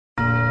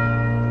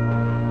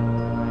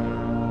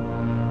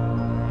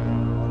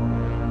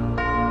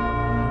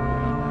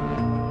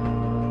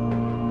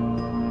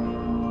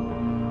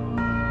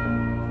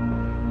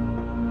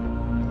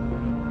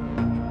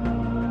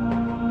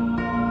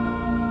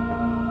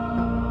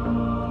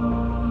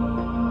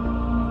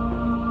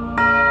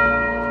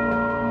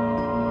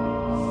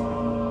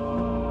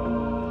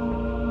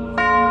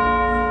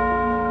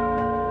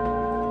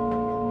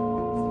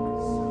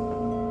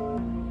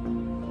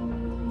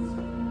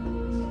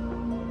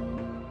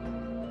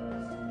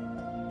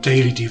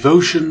Daily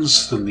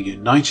Devotions from the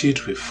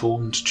United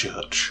Reformed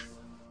Church.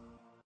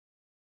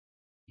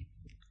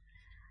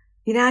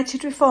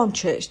 United Reformed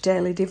Church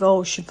Daily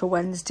Devotion for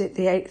Wednesday,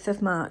 the 8th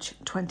of March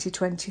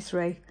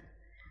 2023.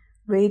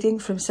 Reading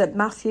from St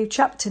Matthew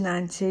chapter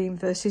 19,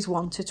 verses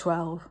 1 to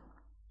 12.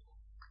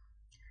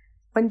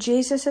 When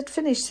Jesus had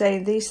finished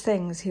saying these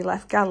things, he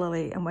left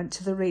Galilee and went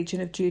to the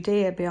region of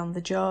Judea beyond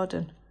the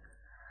Jordan.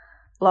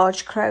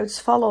 Large crowds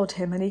followed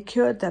him, and he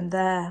cured them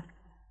there.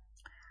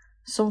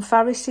 Some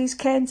Pharisees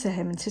came to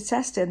him, and to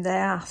test him they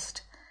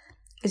asked,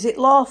 "Is it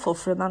lawful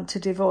for a man to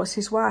divorce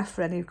his wife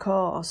for any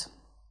cause?"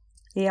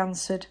 He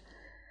answered,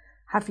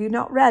 "Have you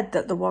not read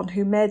that the one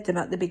who made them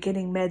at the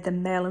beginning made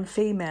them male and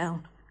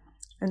female,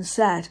 and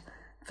said,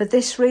 'For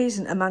this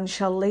reason a man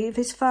shall leave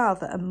his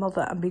father and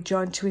mother and be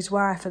joined to his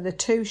wife, and the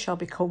two shall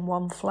become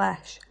one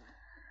flesh'?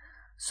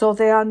 So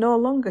they are no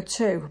longer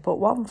two, but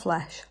one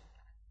flesh.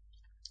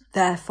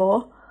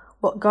 Therefore,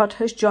 what God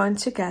has joined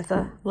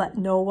together, let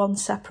no one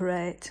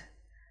separate."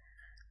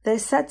 They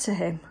said to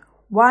him,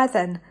 "Why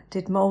then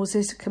did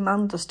Moses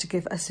command us to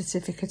give a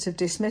certificate of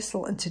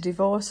dismissal and to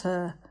divorce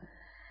her?"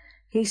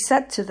 He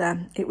said to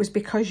them, "It was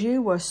because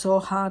you were so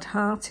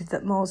hard-hearted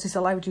that Moses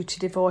allowed you to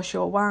divorce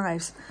your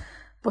wives,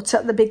 but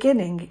at the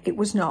beginning it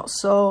was not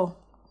so.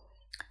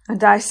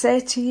 And I say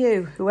to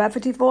you, whoever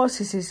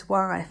divorces his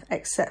wife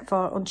except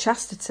for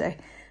unchastity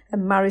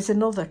and marries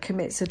another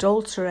commits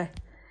adultery."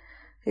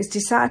 His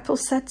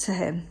disciples said to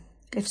him,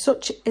 "If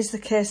such is the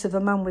case of a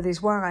man with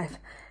his wife,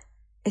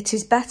 it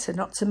is better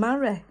not to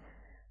marry."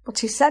 But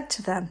he said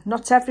to them,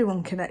 "Not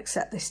everyone can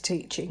accept this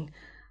teaching,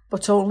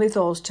 but only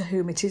those to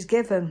whom it is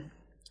given.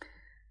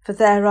 For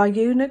there are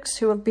eunuchs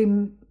who have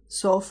been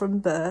so from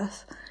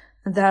birth,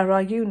 and there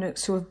are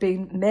eunuchs who have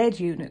been made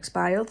eunuchs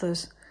by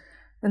others,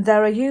 and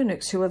there are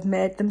eunuchs who have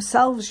made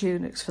themselves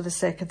eunuchs for the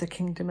sake of the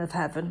kingdom of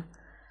heaven.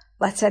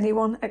 Let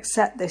anyone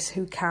accept this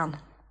who can."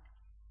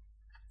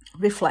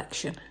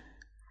 Reflection.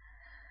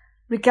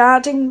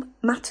 Regarding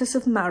matters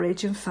of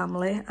marriage and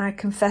family, I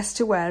confess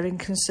to wearing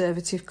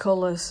conservative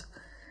colours.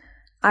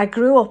 I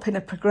grew up in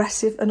a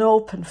progressive and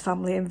open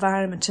family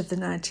environment of the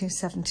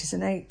 1970s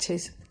and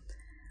 80s.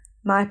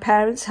 My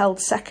parents held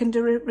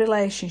secondary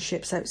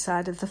relationships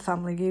outside of the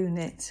family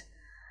unit.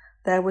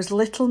 There was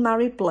little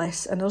married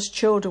bliss, and us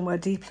children were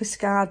deeply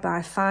scarred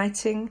by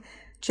fighting,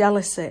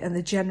 jealousy, and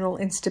the general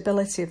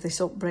instability of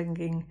this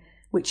upbringing,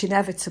 which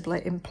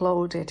inevitably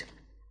imploded.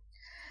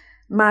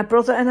 My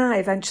brother and I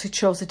eventually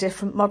chose a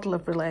different model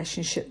of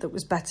relationship that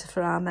was better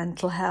for our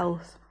mental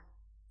health.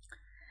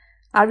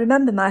 I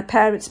remember my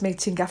parents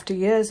meeting after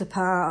years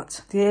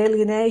apart. The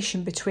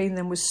alienation between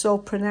them was so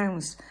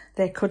pronounced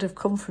they could have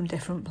come from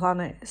different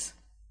planets.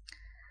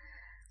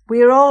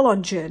 We are all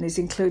on journeys,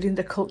 including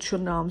the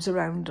cultural norms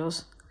around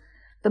us.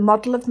 The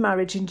model of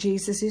marriage in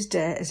Jesus'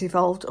 day has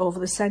evolved over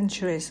the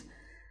centuries,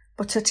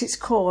 but at its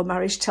core,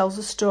 marriage tells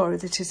a story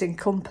that is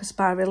encompassed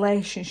by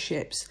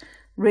relationships,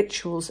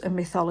 rituals and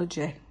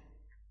mythology.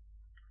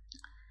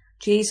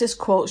 Jesus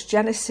quotes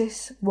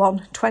Genesis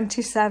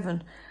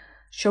 1:27,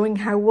 showing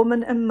how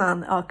woman and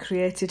man are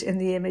created in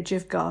the image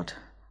of God.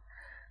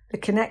 The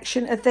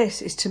connection of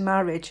this is to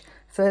marriage,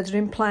 further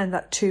implying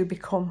that two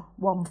become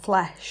one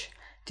flesh,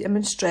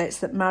 demonstrates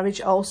that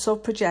marriage also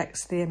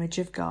projects the image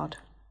of God.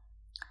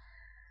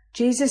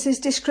 Jesus'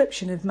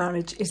 description of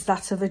marriage is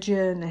that of a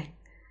journey.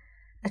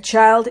 A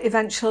child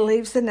eventually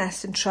leaves the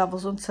nest and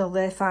travels until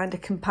they find a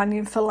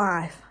companion for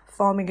life,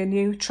 forming a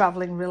new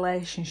travelling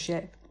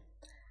relationship.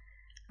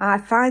 I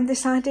find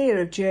this idea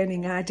of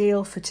journeying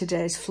ideal for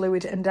today's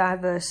fluid and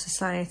diverse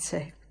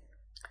society.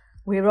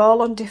 We are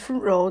all on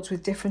different roads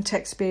with different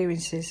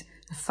experiences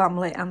of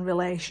family and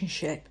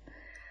relationship.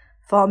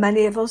 For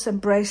many of us,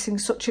 embracing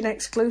such an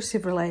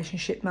exclusive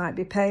relationship might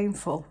be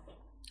painful.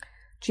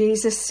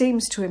 Jesus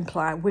seems to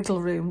imply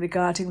wiggle room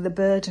regarding the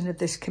burden of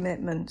this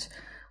commitment,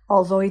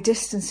 although he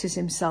distances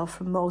himself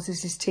from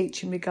Moses'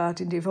 teaching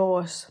regarding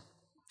divorce.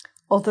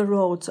 Other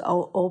roads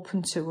are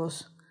open to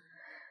us.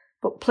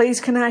 But please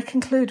can I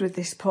conclude with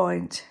this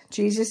point?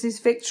 Jesus'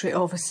 victory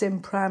over sin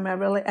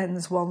primarily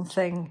ends one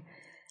thing: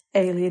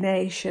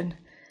 alienation.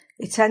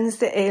 It ends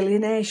the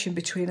alienation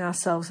between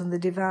ourselves and the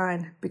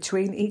divine,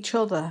 between each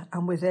other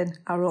and within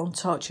our own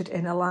tortured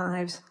inner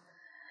lives.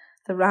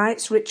 The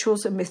rites,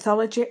 rituals and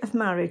mythology of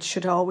marriage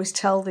should always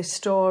tell this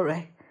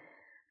story.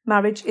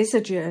 Marriage is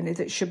a journey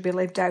that should be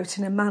lived out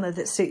in a manner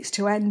that seeks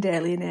to end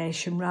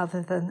alienation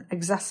rather than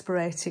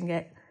exasperating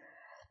it.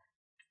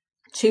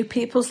 Two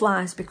people's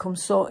lives become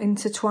so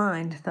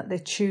intertwined that they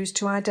choose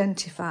to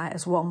identify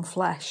as one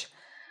flesh,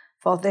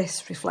 for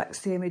this reflects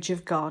the image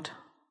of God.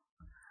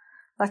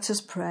 Let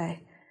us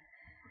pray.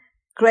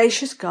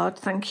 Gracious God,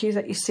 thank you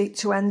that you seek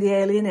to end the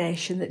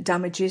alienation that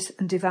damages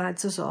and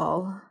divides us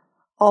all.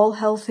 All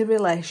healthy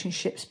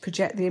relationships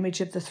project the image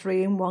of the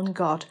three-in-one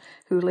God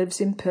who lives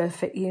in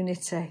perfect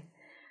unity.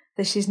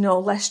 This is no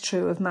less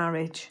true of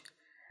marriage.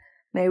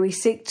 May we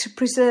seek to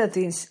preserve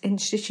the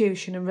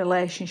institution and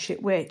relationship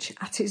which,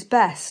 at its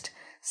best,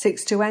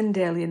 seeks to end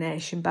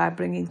alienation by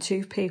bringing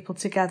two people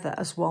together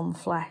as one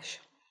flesh.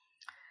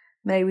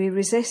 May we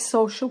resist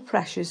social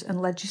pressures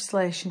and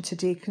legislation to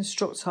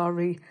deconstruct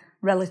or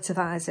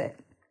relativise it.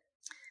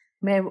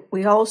 May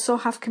we also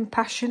have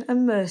compassion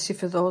and mercy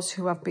for those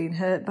who have been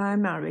hurt by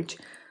marriage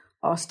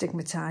or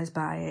stigmatised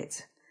by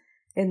it.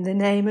 In the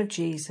name of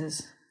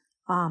Jesus,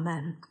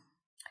 Amen.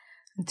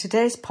 And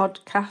today's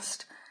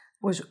podcast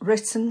was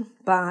written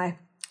by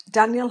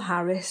Daniel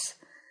Harris,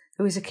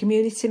 who is a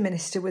community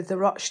minister with the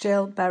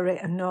Rochdale, Bury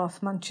and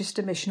North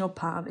Manchester Missional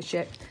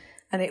Partnership,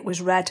 and it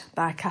was read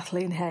by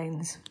Kathleen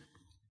Haynes.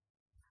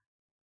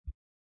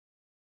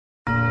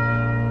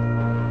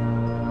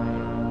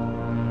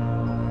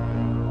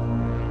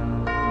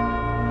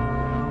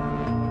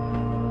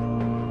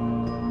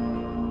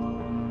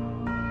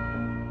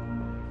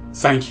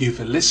 Thank you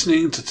for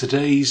listening to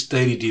today's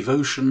daily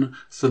devotion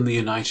from the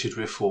United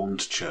Reformed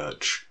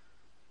Church.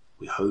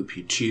 We hope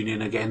you tune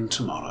in again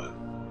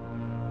tomorrow.